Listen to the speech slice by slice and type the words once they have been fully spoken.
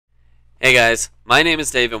Hey guys, my name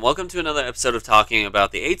is Dave and welcome to another episode of talking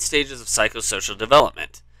about the 8 stages of psychosocial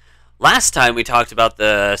development. Last time we talked about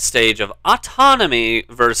the stage of autonomy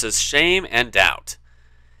versus shame and doubt.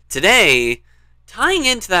 Today, tying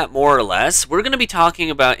into that more or less, we're going to be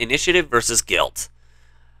talking about initiative versus guilt.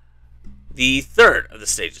 The third of the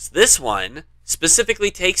stages. This one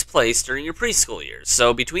specifically takes place during your preschool years,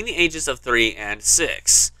 so between the ages of 3 and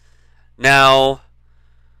 6. Now,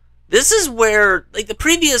 this is where, like the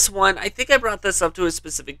previous one, I think I brought this up to a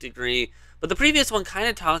specific degree, but the previous one kind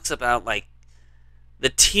of talks about like the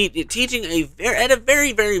teaching at a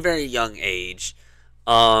very, very, very young age,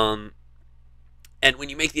 and when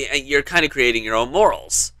you make you're kind of creating your own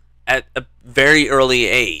morals at a very early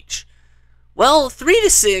age. Well, 3 to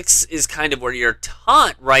 6 is kind of where you're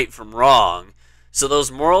taught right from wrong, so those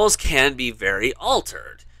morals can be very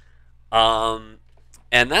altered.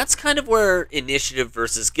 And that's kind of where initiative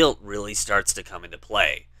versus guilt really starts to come into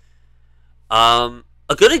play. A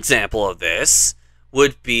good example of this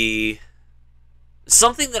would be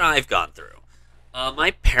something that I've gone through.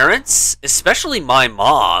 My parents, especially my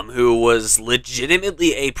mom, who was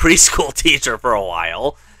legitimately a preschool teacher for a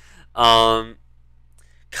while,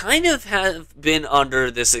 kind of have been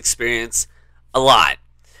under this experience a lot.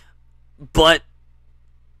 But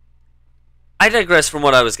I digress from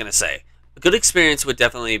what I was going to say. A good experience would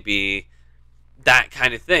definitely be that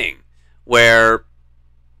kind of thing, where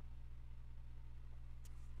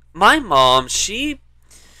my mom, she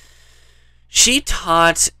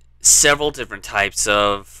taught several different types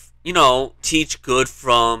of, teach good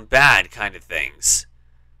from bad kind of things.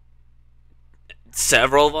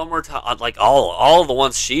 Several of them were taught, like all of the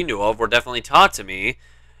ones she knew of were definitely taught to me.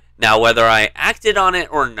 Now, whether I acted on it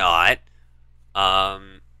or not,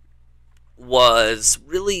 was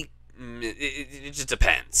really, it just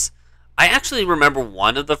depends. I actually remember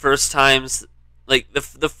one of the first times, like the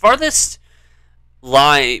farthest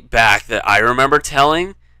lie back that I remember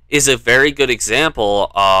telling is a very good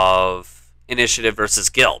example of initiative versus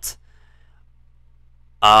guilt.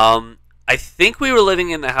 I think we were living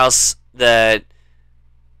in the house that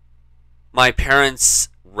my parents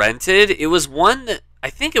rented. It was one that I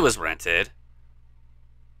think it was rented.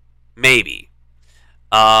 Maybe.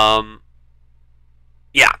 Yeah.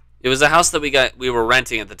 It was a house that we were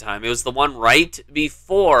renting at the time. It was the one right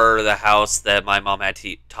before the house that my mom had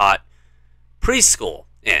taught preschool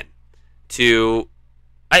in.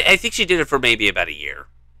 I think she did it for maybe about a year.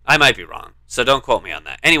 I might be wrong, so don't quote me on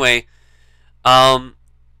that. Anyway, at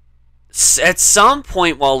some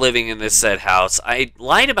point while living in this said house, I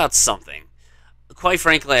lied about something. Quite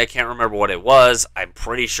frankly, I can't remember what it was. I'm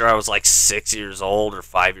pretty sure I was like 6 years old or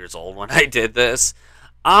 5 years old when I did this.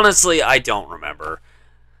 Honestly, I don't remember.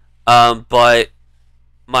 But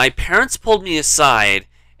my parents pulled me aside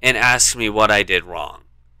and asked me what I did wrong.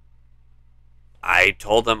 I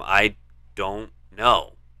told them I don't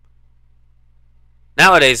know.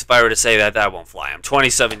 Nowadays, if I were to say that, that won't fly. I'm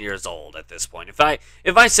 27 years old at this point. If I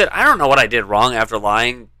said I don't know what I did wrong after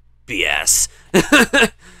lying, BS.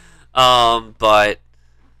 But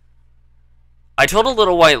I told a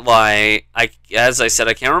little white lie. As I said,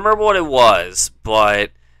 I can't remember what it was,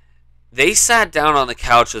 but they sat down on the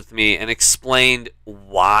couch with me and explained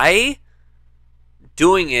why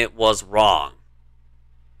doing it was wrong.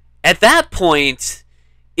 At that point,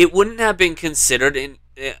 it wouldn't have been considered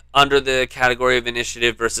under the category of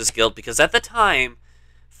initiative versus guilt, because at the time,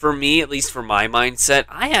 for me, at least for my mindset,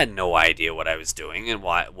 I had no idea what I was doing and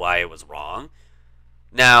why it was wrong.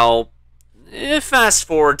 Now, fast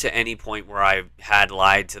forward to any point where I had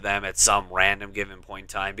lied to them at some random given point in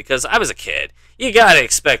time, because I was a kid. You gotta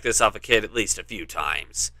expect this of a kid at least a few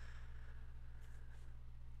times.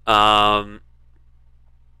 And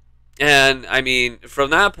I mean, from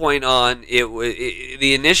that point on,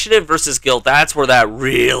 the initiative versus guilt, that's where that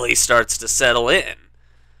really starts to settle in.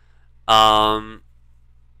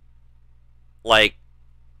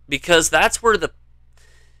 Because that's where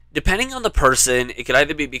depending on the person, it could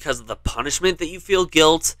either be because of the punishment that you feel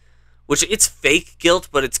guilt, which it's fake guilt,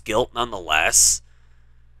 but it's guilt nonetheless.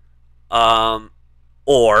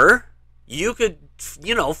 Or you could,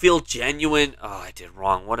 feel genuine, oh, I did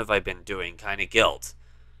wrong, what have I been doing, kind of guilt.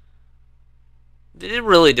 It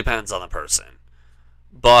really depends on the person.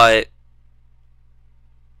 But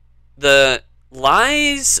the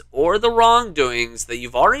lies or the wrongdoings that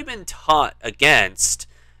you've already been taught against,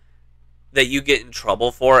 that you get in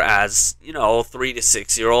trouble for as, 3 to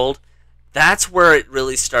 6 year old, that's where it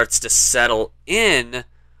really starts to settle in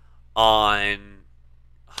on,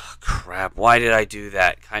 oh, crap, why did I do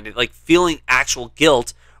that? Kind of like feeling actual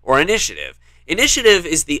guilt or initiative. Initiative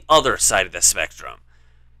is the other side of the spectrum.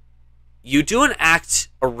 you do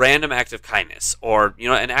a random act of kindness, or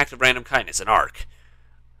an act of random kindness, an arc.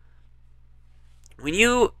 When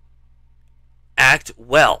you act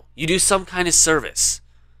well, you do some kind of service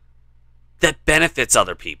that benefits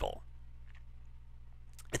other people.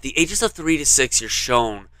 At the ages of 3 to 6, you're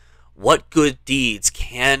shown what good deeds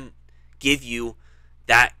can give you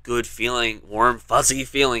that good feeling, warm, fuzzy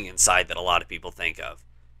feeling inside that a lot of people think of.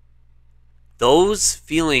 Those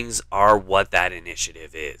feelings are what that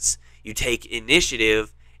initiative is. You take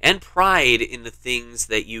initiative and pride in the things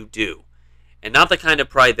that you do. And not the kind of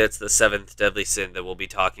pride that's the seventh deadly sin that we'll be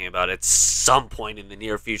talking about at some point in the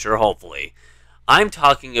near future, hopefully. I'm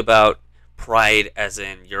talking about pride as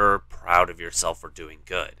in you're proud of yourself for doing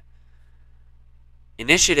good.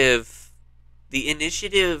 The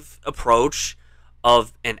initiative approach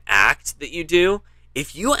of an act that you do,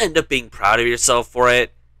 if you end up being proud of yourself for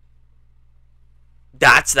it,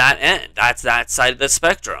 that's that end. That's that side of the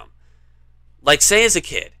spectrum. Like, say as a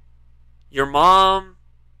kid, your mom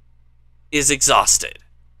is exhausted,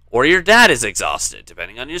 or your dad is exhausted,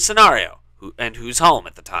 depending on your scenario, and who's home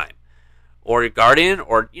at the time, or your guardian,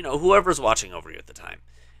 or whoever's watching over you at the time.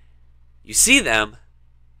 You see them,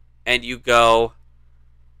 and you go,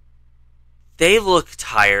 they look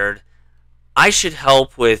tired. I should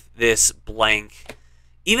help with this blank,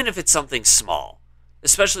 even if it's something small,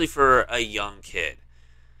 especially for a young kid.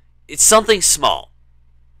 It's something small.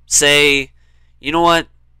 Say, you know what?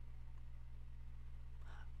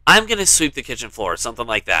 I'm going to sweep the kitchen floor, something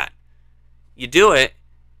like that. You do it,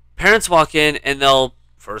 parents walk in, and they'll,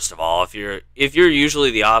 first of all, if you're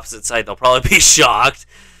usually the opposite side, they'll probably be shocked.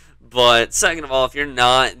 But second of all, if you're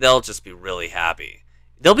not, they'll just be really happy.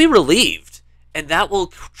 They'll be relieved, and that will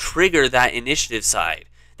trigger that initiative side.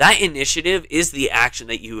 That initiative is the action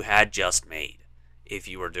that you had just made, if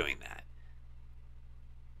you were doing that.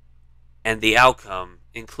 And the outcome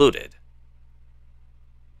included.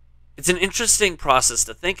 It's an interesting process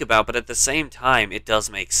to think about, but at the same time, it does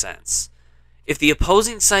make sense. If the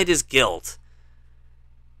opposing side is guilt,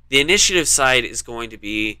 the initiative side is going to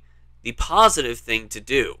be the positive thing to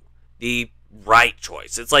do, the right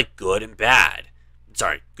choice. It's like good and bad.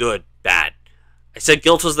 Sorry, good, bad. I said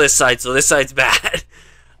guilt was this side, so this side's bad.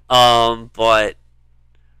 But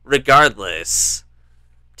regardless,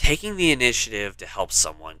 taking the initiative to help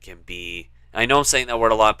someone can be, I know I'm saying that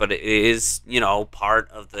word a lot, but it is,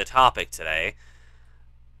 part of the topic today.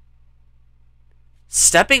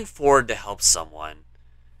 Stepping forward to help someone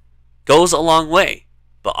goes a long way.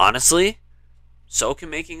 But honestly, so can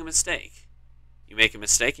making a mistake. You make a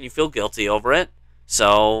mistake and you feel guilty over it,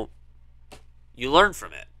 so you learn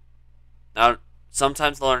from it. Now,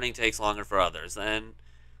 sometimes the learning takes longer for others than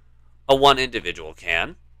one individual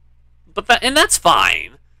can. And that's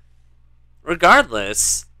fine.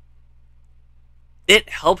 Regardless, it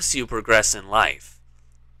helps you progress in life.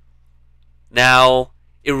 Now,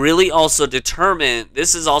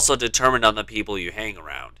 this is also determined on the people you hang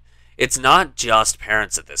around. It's not just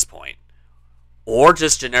parents at this point, or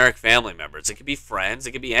just generic family members. It could be friends,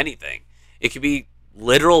 it could be anything. It could be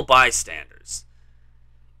literal bystanders.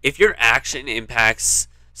 If your action impacts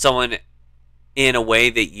someone in a way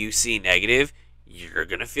that you see negative, you're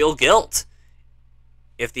going to feel guilt.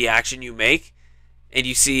 If the action you make and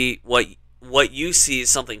you see what you see is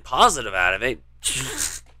something positive out of it,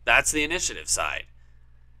 that's the initiative side.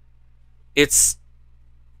 It's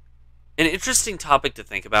an interesting topic to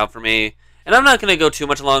think about for me, and I'm not going to go too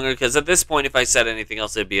much longer because at this point, if I said anything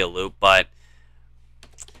else, it'd be a loop, but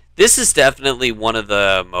this is definitely one of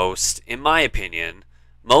the most, in my opinion,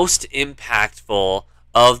 most impactful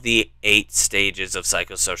of the 8 stages of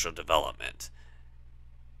psychosocial development,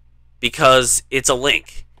 because it's a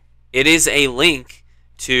link. It is a link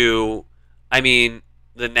to,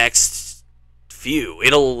 the next few.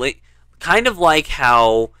 It'll link, kind of like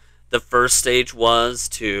how the first stage was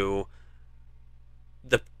to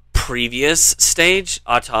the previous stage,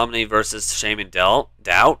 autonomy versus shame and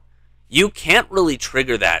doubt. You can't really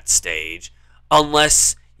trigger that stage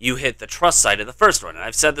unless you hit the trust side of the first one. And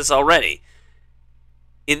I've said this already.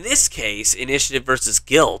 In this case, initiative versus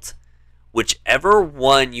guilt, whichever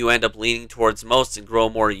one you end up leaning towards most and grow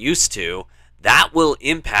more used to, that will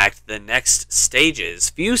impact the next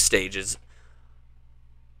few stages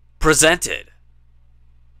presented.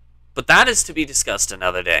 But that is to be discussed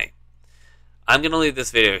another day. I'm going to leave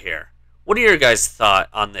this video here. What are your guys' thoughts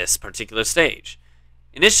on this particular stage?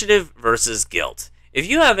 Initiative versus guilt. If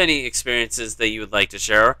you have any experiences that you would like to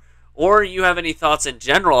share, or you have any thoughts in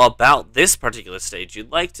general about this particular stage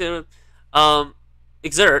you'd like to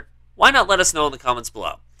exert, why not let us know in the comments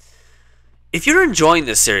below. If you're enjoying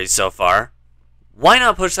this series so far, why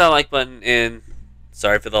not push that like button in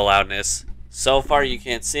Sorry for the loudness. So far, you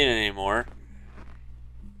can't see it anymore.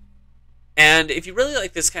 And if you really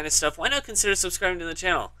like this kind of stuff, why not consider subscribing to the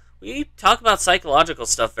channel? We talk about psychological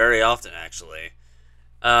stuff very often, actually.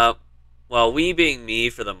 Well, we being me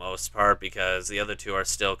for the most part, because the other two are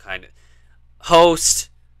still kind of host,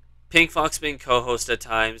 Pink Fox being co-host at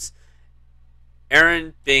times,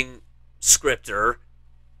 Aaron being scripter,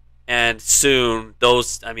 and soon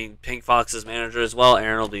Pink Fox's manager as well.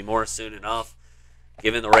 Aaron will be more soon enough,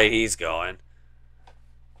 given the rate he's going.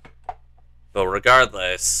 But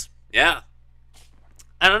regardless, yeah,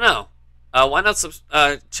 I don't know. Why not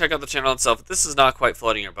check out the channel itself? If this is not quite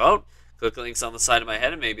floating your boat, click the links on the side of my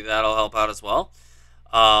head, and maybe that'll help out as well.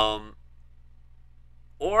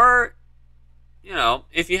 Or,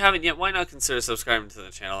 if you haven't yet, why not consider subscribing to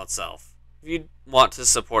the channel itself if you want to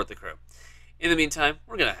support the crew. In the meantime,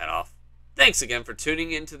 we're going to head off. Thanks again for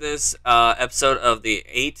tuning into this episode of the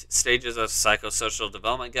 8 Stages of Psychosocial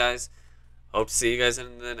Development, guys. Hope to see you guys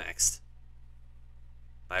in the next.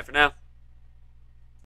 Bye for now.